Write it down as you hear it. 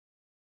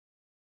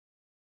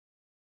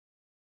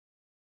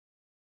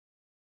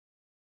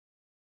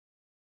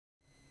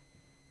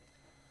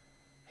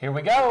Here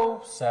we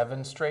go,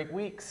 7 straight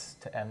weeks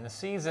to end the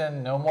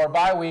season. No more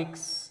bye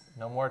weeks,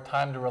 no more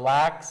time to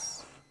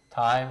relax,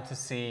 time to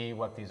see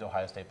what these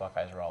Ohio State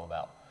Buckeyes are all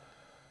about.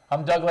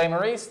 I'm Doug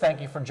Lesmerises.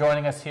 Thank you for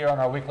joining us here on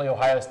our weekly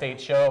Ohio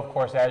State show. Of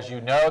course, as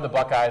you know, the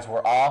Buckeyes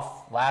were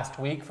off last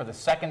week for the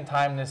second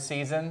time this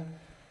season.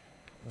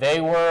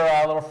 They were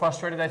a little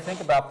frustrated, I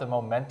think, about the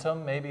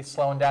momentum, maybe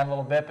slowing down a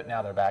little bit, but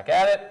now they're back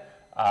at it.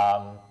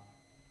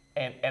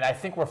 And I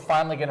think we're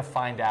finally going to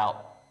find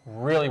out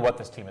really what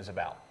this team is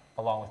about,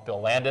 along with Bill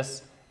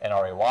Landis and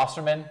Ari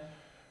Wasserman.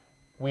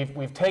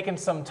 We've taken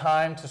some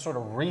time to sort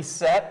of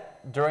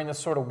reset during this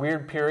sort of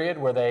weird period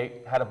where they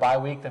had a bye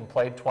week, then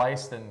played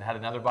twice, then had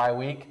another bye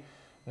week.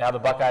 Now the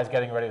Buckeyes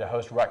getting ready to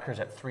host Rutgers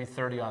at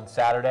 3:30 on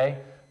Saturday.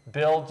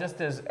 Bill,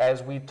 just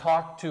as we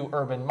talked to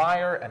Urban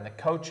Meyer and the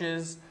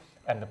coaches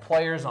and the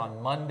players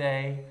on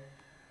Monday,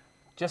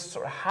 just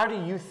sort of how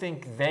do you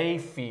think they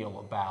feel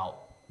about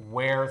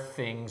where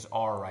things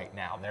are right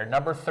now? They're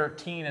number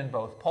 13 in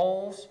both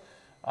polls.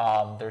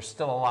 There's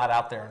still a lot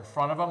out there in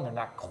front of them. They're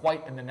not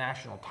quite in the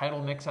national title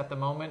mix at the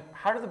moment.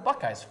 How do the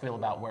Buckeyes feel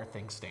about where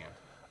things stand?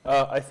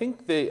 I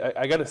think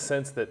I got a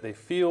sense that they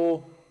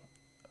feel,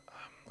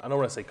 I don't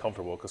want to say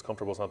comfortable because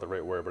comfortable is not the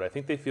right word, but I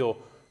think they feel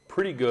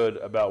pretty good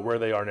about where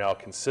they are now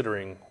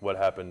considering what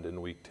happened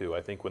in week 2.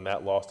 I think when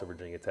that loss to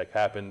Virginia Tech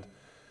happened,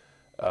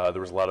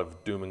 there was a lot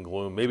of doom and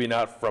gloom, maybe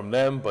not from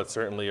them, but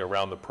certainly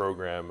around the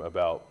program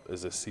about,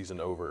 is this season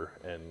over?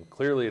 And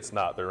clearly it's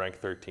not. They're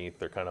ranked 13th.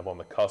 They're kind of on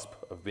the cusp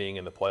of being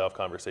in the playoff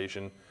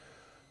conversation.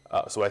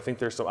 So I think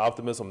there's some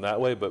optimism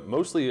that way, but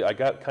mostly I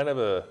got kind of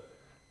a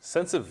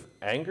sense of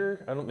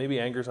anger. Maybe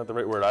anger is not the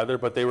right word either,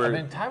 but they were. I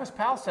mean, Tyvis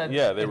Powell said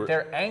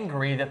they're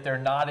angry that they're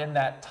not in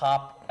that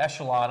top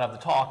echelon of the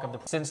talk of the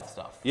since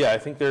stuff. Yeah, I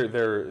think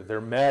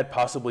they're mad,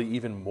 possibly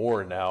even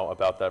more now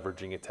about that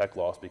Virginia Tech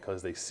loss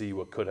because they see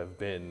what could have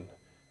been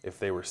if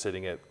they were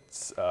sitting at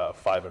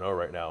 5-0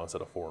 right now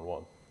instead of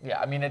 4-1. Yeah,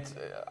 I mean,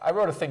 I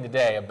wrote a thing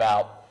today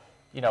about,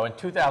 in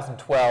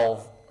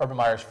 2012, Urban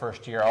Meyer's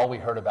first year, all we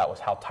heard about was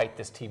how tight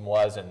this team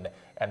was, and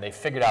they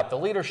figured out the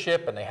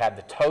leadership, and they had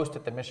the toast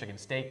at the Michigan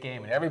State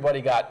game, and everybody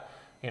got,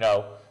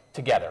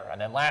 together. And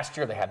then last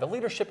year they had the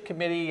leadership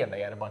committee, and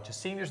they had a bunch of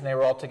seniors, and they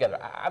were all together.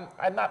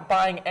 I'm not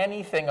buying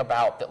anything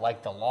about that,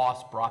 like the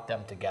loss brought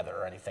them together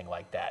or anything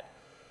like that.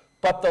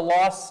 But the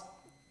loss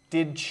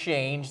did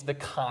change the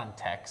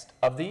context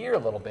of the year a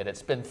little bit.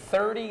 It's been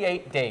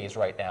 38 days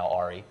right now,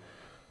 Ari,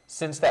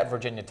 since that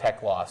Virginia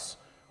Tech loss.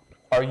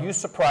 Are you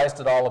surprised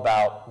at all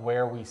about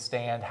where we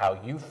stand, how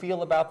you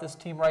feel about this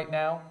team right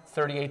now,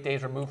 38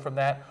 days removed from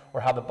that,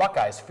 or how the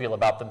Buckeyes feel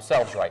about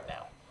themselves right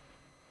now?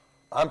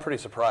 I'm pretty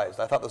surprised.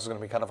 I thought this was going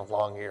to be kind of a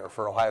long year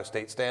for Ohio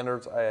State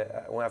standards.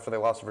 After they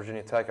lost to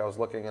Virginia Tech, I was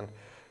looking, and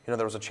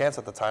there was a chance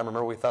at the time.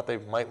 Remember, we thought they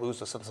might lose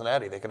to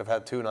Cincinnati. They could have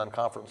had 2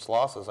 non-conference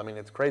losses. I mean,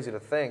 it's crazy to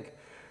think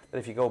that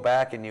if you go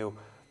back and you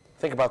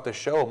think about this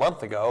show a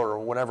month ago or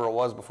whenever it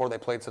was before they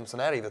played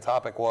Cincinnati, the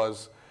topic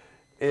was,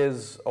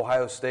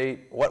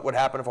 what would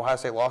happen if Ohio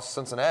State lost to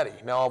Cincinnati?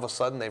 Now all of a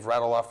sudden they've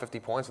rattled off 50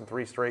 points in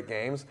 3 straight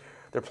games.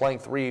 They're playing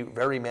 3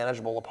 very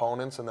manageable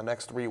opponents in the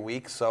next 3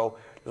 weeks, so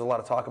there's a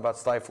lot of talk about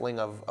stifling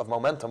of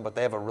momentum, but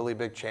they have a really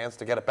big chance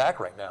to get it back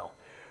right now.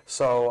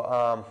 So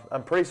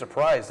I'm pretty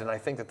surprised, and I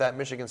think that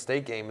Michigan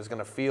State game is going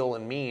to feel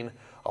and mean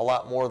a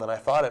lot more than I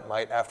thought it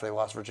might after they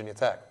lost Virginia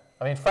Tech.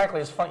 I mean,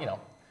 frankly, it's fun,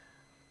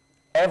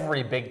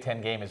 every Big Ten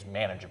game is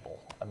manageable.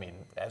 I mean,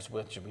 as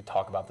we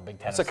talk about the Big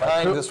Ten. It's the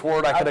kindest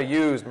word I could have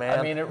used, man.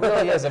 I mean, it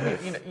really is. I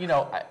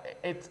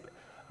mean,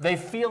 they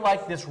feel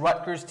like this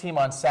Rutgers team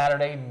on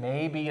Saturday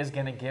maybe is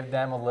going to give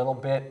them a little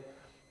bit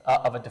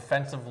of a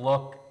defensive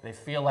look. They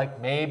feel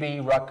like maybe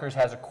Rutgers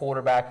has a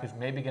quarterback who's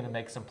maybe going to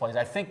make some plays.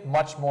 I think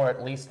much more,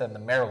 at least, than the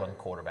Maryland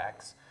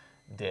quarterbacks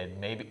did.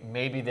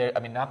 Maybe they're.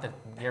 I mean, not that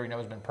Gary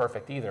No's been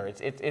perfect either.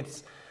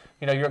 It's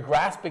you're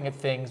grasping at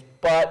things,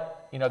 but.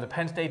 The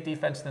Penn State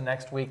defense in the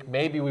next week,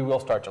 maybe we will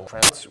start to.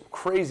 It's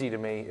crazy to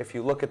me if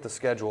you look at the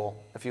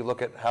schedule, if you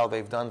look at how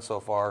they've done so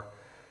far.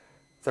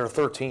 They're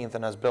 13th,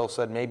 and as Bill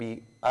said,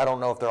 maybe, I don't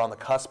know if they're on the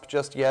cusp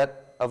just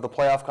yet of the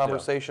playoff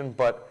conversation,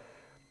 but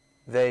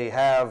they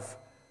have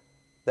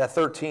that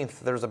 13th,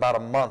 there's about a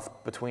month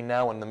between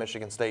now and the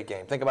Michigan State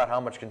game. Think about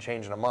how much can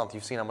change in a month.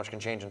 You've seen how much can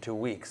change in 2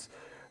 weeks.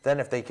 Then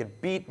if they could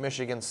beat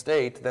Michigan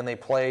State, then they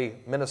play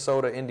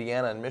Minnesota,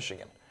 Indiana, and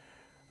Michigan.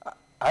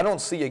 I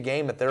don't see a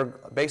game that they're,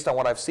 based on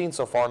what I've seen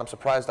so far, and I'm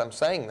surprised I'm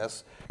saying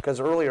this,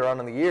 because earlier on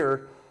in the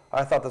year,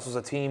 I thought this was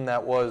a team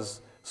that was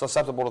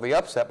susceptible to the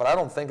upset, but I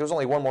don't think, there's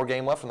only 1 more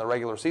game left in the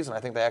regular season. I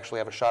think they actually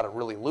have a shot at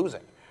really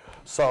losing.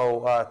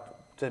 So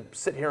to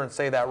sit here and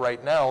say that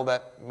right now,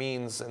 that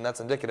means, and that's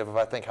indicative of,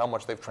 I think, how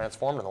much they've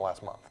transformed in the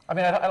last month. I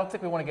mean, I don't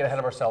think we want to get ahead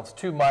of ourselves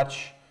too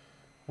much.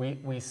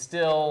 We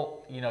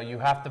still, you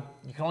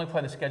can only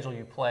play the schedule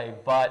you play,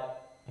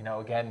 but,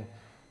 again,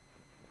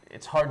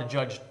 it's hard to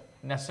judge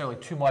necessarily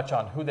too much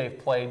on who they've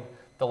played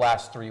the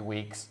last 3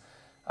 weeks.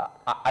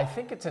 I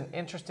think it's an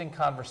interesting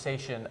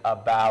conversation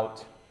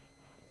about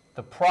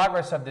the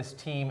progress of this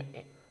team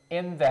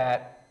in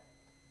that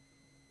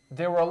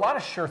there were a lot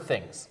of sure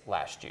things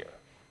last year.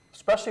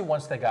 especially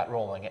once they got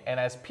rolling. And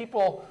as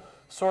people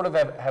sort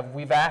of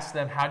we've asked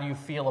them, how do you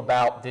feel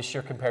about this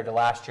year compared to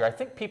last year? I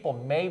think people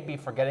may be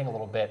forgetting a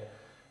little bit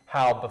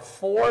how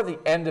before the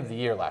end of the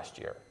year last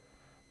year,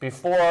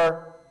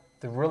 before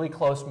the really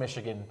close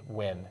Michigan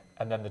win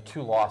and then the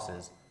 2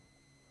 losses,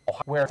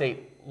 Ohio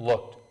State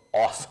looked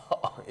awesome.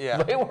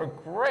 Yeah. They were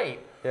great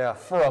Yeah.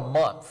 for a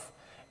month.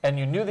 And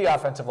you knew the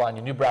offensive line,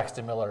 you knew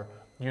Braxton Miller,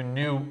 you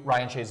knew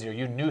Ryan Shazier,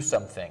 you knew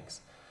some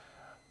things.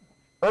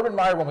 Urban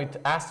Meyer, when we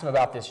asked him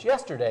about this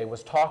yesterday,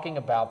 was talking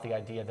about the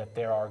idea that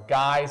there are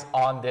guys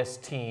on this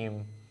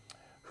team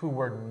who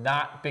were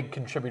not big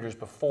contributors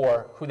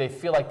before, who they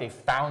feel like they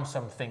found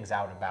some things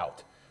out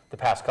about the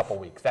past couple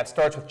weeks. That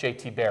starts with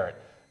J.T. Barrett,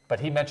 but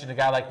he mentioned a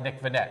guy like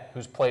Nick Vannett,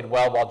 who's played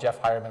well while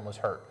Jeff Hireman was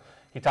hurt.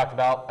 He talked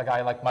about a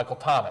guy like Michael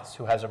Thomas,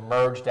 who has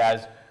emerged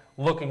as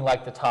looking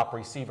like the top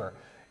receiver.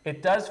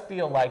 It does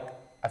feel like,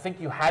 I think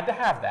you had to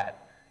have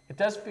that. It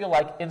does feel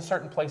like in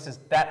certain places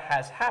that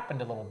has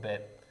happened a little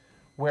bit,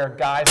 where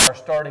guys are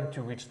starting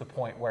to reach the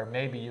point where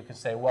maybe you can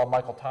say, well,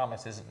 Michael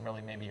Thomas isn't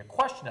really maybe a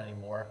question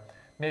anymore.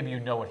 Maybe you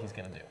know what he's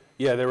going to do.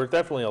 Yeah, there were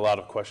definitely a lot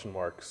of question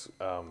marks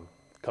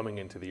coming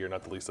into the year,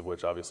 not the least of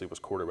which obviously was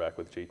quarterback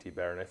with J.T.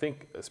 Barrett. And I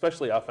think,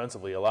 especially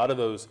offensively, a lot of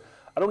those,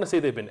 I don't want to say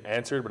they've been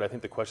answered, but I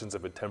think the questions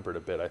have been tempered a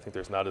bit. I think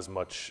there's not as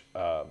much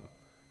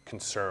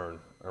concern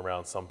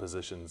around some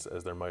positions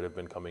as there might have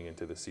been coming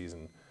into the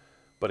season.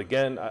 But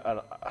again,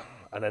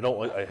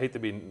 I hate to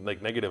be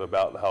like negative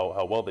about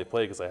how well they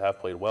play, because they have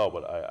played well,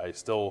 but I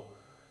still,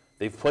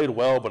 they've played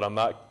well, but I'm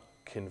not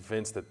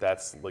convinced that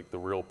that's like the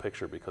real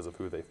picture because of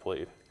who they've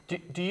played.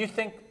 Do you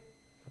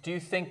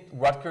think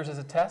Rutgers is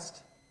a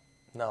test?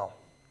 No,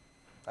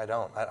 I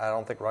don't. I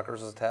don't think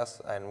Rutgers is a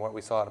test, and what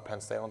we saw out of Penn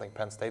State, I don't think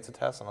Penn State's a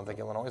test. I don't think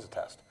Illinois is a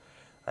test.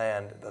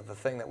 And the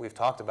thing that we've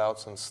talked about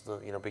since the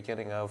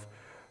beginning of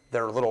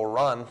their little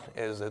run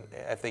is that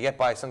if they get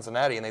by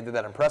Cincinnati, and they did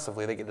that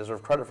impressively, they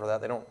deserve credit for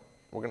that.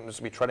 We're going to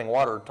just be treading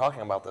water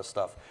talking about this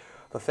stuff.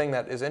 The thing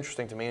that is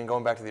interesting to me, and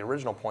going back to the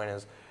original point,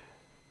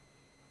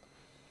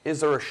 is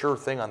there a sure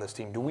thing on this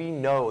team? Do we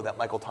know that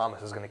Michael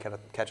Thomas is going to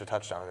catch a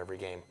touchdown in every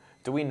game?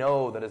 Do we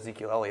know that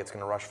Ezekiel Elliott's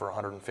going to rush for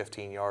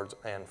 115 yards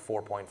and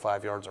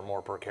 4.5 yards or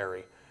more per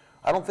carry?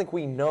 I don't think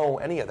we know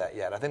any of that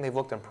yet. I think they've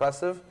looked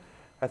impressive.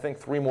 I think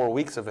 3 more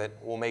weeks of it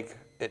will make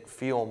it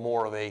feel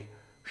more of a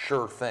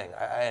sure thing.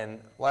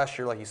 And last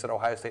year, like you said,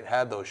 Ohio State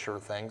had those sure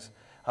things.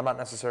 I'm not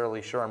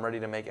necessarily sure I'm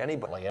ready to make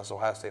anybody else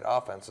Ohio State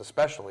offense,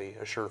 especially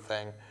a sure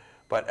thing.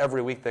 But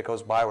every week that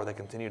goes by where they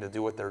continue to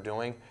do what they're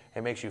doing,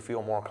 it makes you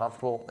feel more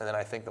comfortable. And then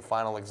I think the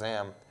final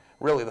exam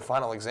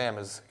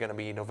is going to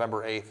be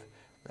November 8th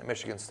at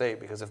Michigan State,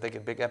 because if they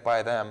can get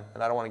by them,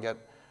 and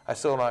I'm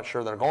still not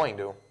sure they're going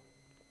to,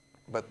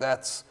 but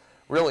that's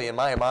really, in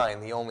my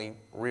mind, the only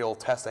real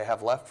test they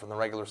have left from the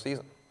regular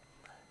season.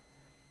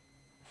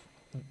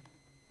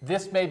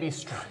 This may be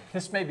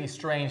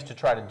strange to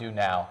try to do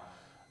now,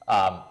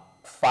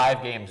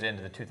 5 games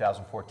into the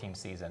 2014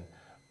 season,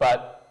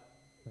 but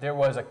there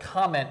was a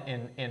comment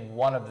in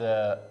one of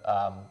the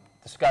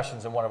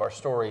discussions in one of our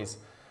stories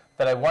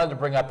that I wanted to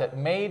bring up that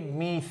made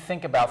me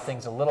think about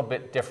things a little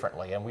bit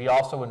differently. And we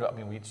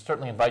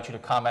certainly invite you to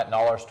comment in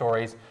all our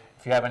stories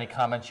if you have any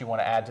comments you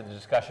want to add to the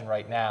discussion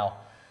right now.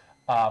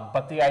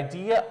 But the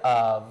idea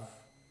of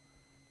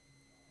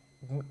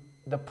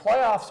the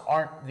playoffs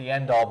aren't the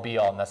end-all,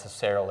 be-all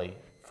necessarily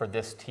for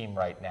this team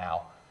right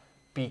now,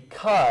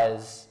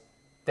 because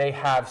they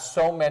have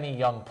so many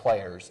young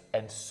players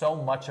and so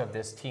much of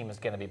this team is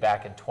going to be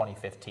back in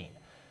 2015.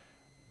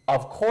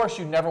 Of course,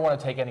 you never want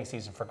to take any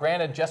season for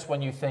granted. Just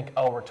when you think,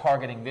 oh, we're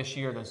targeting this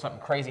year, then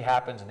something crazy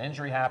happens, an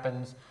injury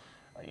happens,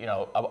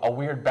 a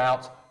weird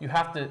bounce. You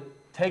have to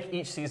take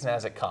each season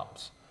as it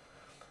comes.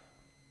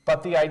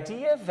 But the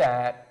idea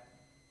that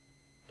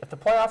if the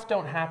playoffs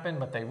don't happen,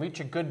 but they reach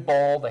a good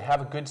bowl, they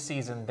have a good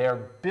season, they're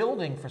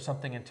building for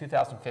something in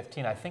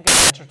 2015, I think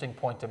it's an interesting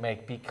point to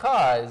make,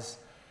 because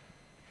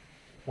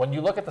when you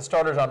look at the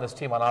starters on this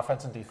team on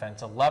offense and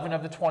defense, 11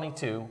 of the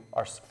 22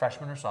 are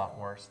freshmen or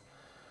sophomores.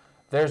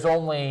 There's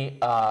only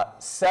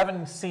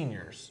 7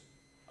 seniors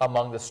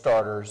among the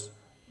starters.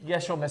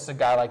 Yes, you'll miss a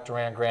guy like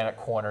Duran Grant at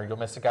corner. You'll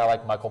miss a guy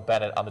like Michael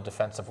Bennett on the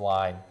defensive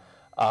line.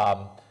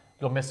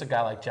 You'll miss a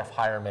guy like Jeff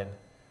Hireman.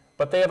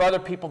 But they have other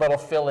people that'll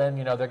fill in.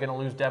 They're going to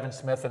lose Devin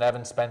Smith and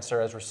Evan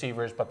Spencer as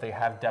receivers, but they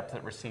have depth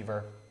at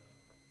receiver.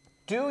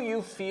 Do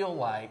you feel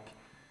like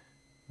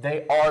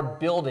they are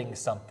building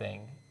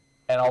something?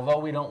 And although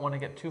we don't want to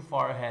get too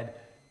far ahead,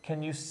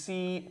 can you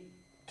see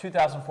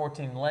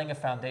 2014 laying a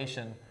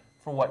foundation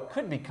for what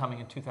could be coming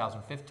in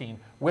 2015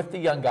 with the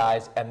young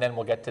guys, and then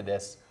we'll get to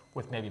this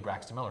with maybe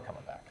Braxton Miller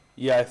coming back?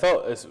 Yeah, I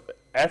thought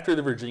after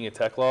the Virginia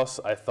Tech loss,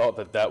 I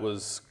thought that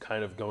was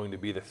kind of going to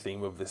be the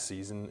theme of this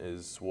season.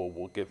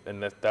 We'll get,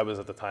 and that was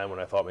at the time when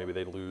I thought maybe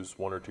they'd lose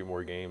 1 or 2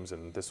 more games,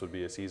 and this would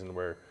be a season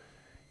where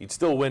you'd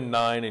still win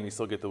 9 and you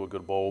still get to a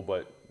good bowl,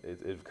 but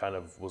it kind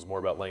of was more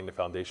about laying the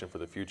foundation for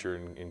the future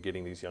and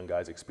getting these young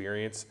guys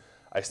experience.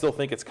 I still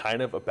think it's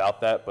kind of about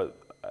that, but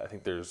I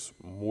think there's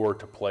more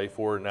to play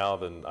for now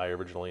than I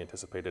originally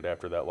anticipated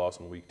after that loss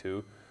in week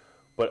 2.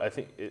 But I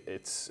think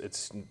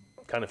it's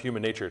kind of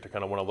human nature to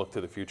kind of want to look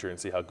to the future and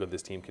see how good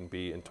this team can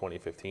be in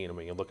 2015. I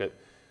mean, you look at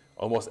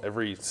almost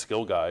every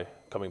skill guy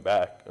coming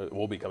back,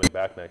 will be coming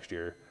back next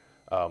year.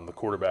 The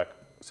quarterback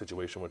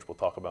situation, which we'll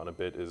talk about in a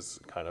bit, is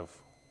kind of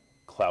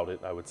clouded,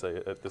 I would say,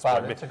 at this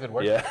point. That's a good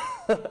word. Yeah.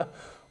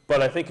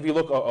 But I think if you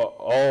look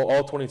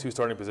all 22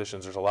 starting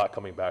positions, there's a lot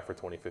coming back for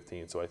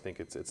 2015. So I think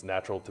it's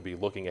natural to be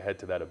looking ahead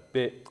to that a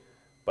bit.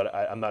 But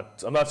I'm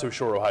not so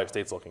sure Ohio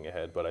State's looking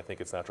ahead, but I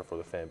think it's natural for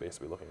the fan base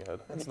to be looking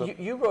ahead.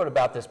 You wrote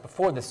about this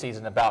before the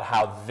season, about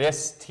how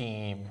this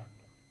team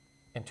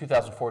in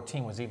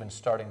 2014 was even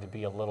starting to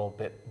be a little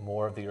bit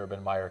more of the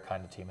Urban Meyer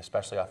kind of team,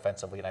 especially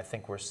offensively, and I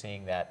think we're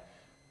seeing that.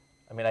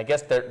 I mean, I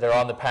guess they're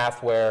on the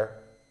path where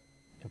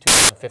in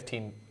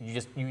 2015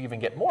 you even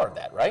get more of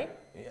that, right?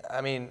 Yeah,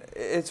 I mean,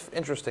 it's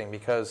interesting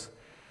because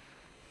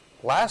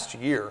last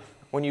year,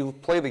 when you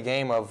play the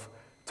game of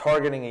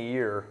targeting a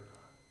year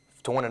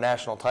to win a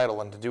national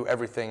title and to do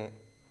everything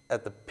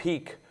at the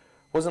peak,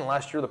 wasn't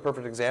last year the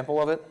perfect example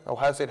of it?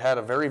 Ohio State had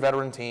a very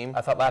veteran team.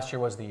 I thought last year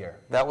was the year.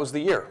 That was the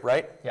year,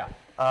 right? Yeah.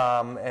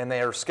 And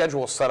their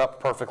schedule was set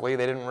up perfectly.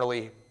 They didn't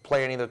really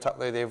play any of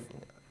the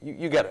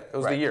you get it. It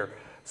was the year.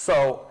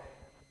 So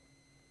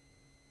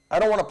I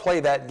don't want to play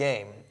that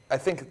game. I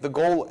think the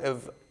goal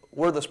of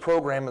where this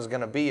program is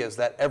going to be is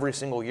that every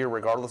single year,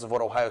 regardless of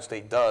what Ohio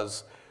State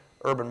does,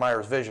 Urban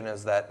Meyer's vision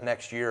is that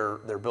next year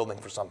they're building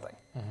for something.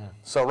 Mm-hmm.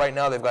 So right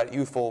now they've got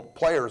youthful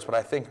players, but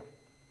I think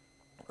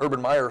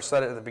Urban Meyer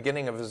said it at the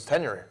beginning of his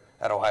tenure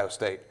at Ohio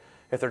State.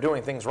 If they're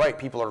doing things right,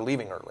 people are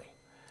leaving early.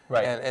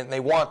 Right. And they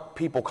want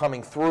people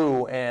coming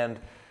through, and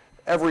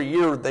every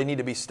year they need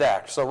to be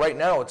stacked. So right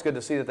now it's good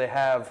to see that they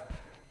have,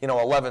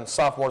 11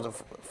 sophomores and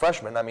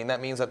freshmen. I mean,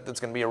 that means that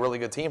it's going to be a really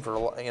good team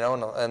for,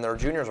 and their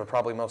juniors are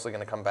probably mostly going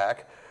to come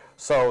back.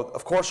 So,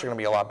 of course, they're going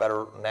to be a lot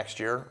better next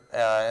year,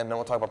 and then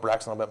we'll talk about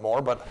Braxton a little bit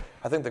more. But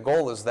I think the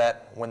goal is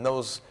that when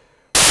those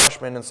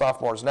freshmen and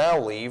sophomores now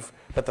leave,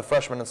 that the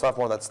freshmen and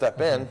sophomore that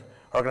step in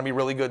are going to be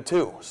really good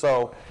too.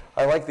 So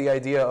I like the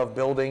idea of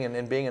building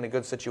and being in a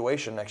good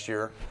situation next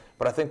year.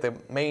 But I think the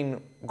main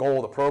goal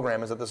of the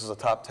program is that this is a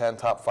top 10,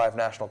 top 5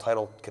 national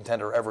title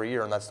contender every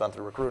year, and that's done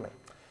through recruiting.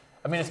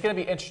 I mean, it's going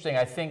to be interesting.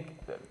 I think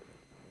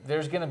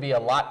there's going to be a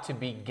lot to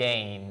be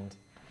gained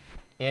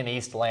in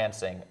East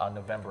Lansing on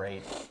November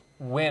 8th,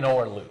 win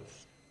or lose.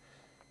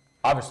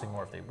 Obviously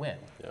more if they win.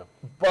 Yeah.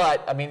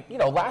 But, I mean,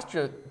 last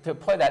year to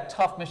play that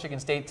tough Michigan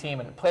State team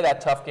and play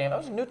that tough game, that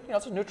was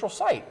it's a neutral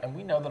site. And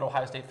we know that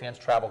Ohio State fans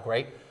travel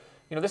great.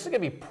 This is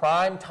going to be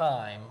prime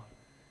time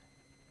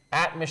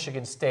at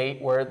Michigan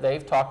State, where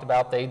they've talked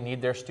about they need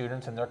their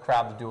students and their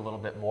crowd to do a little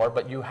bit more,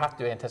 but you have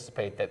to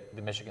anticipate that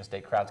the Michigan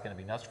State crowd's going to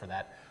be nuts for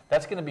that.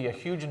 That's going to be a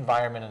huge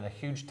environment and a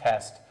huge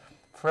test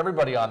for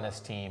everybody on this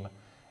team.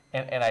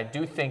 And I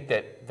do think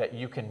that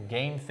you can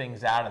gain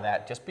things out of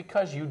that just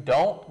because you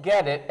don't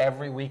get it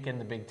every week in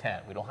the Big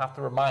Ten. We don't have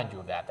to remind you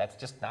of that. That's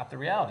just not the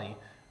reality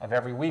of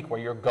every week where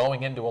you're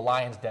going into a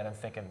Lions den and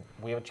thinking,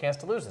 we have a chance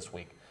to lose this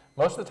week.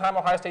 Most of the time,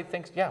 Ohio State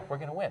thinks, yeah, we're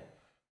going to win.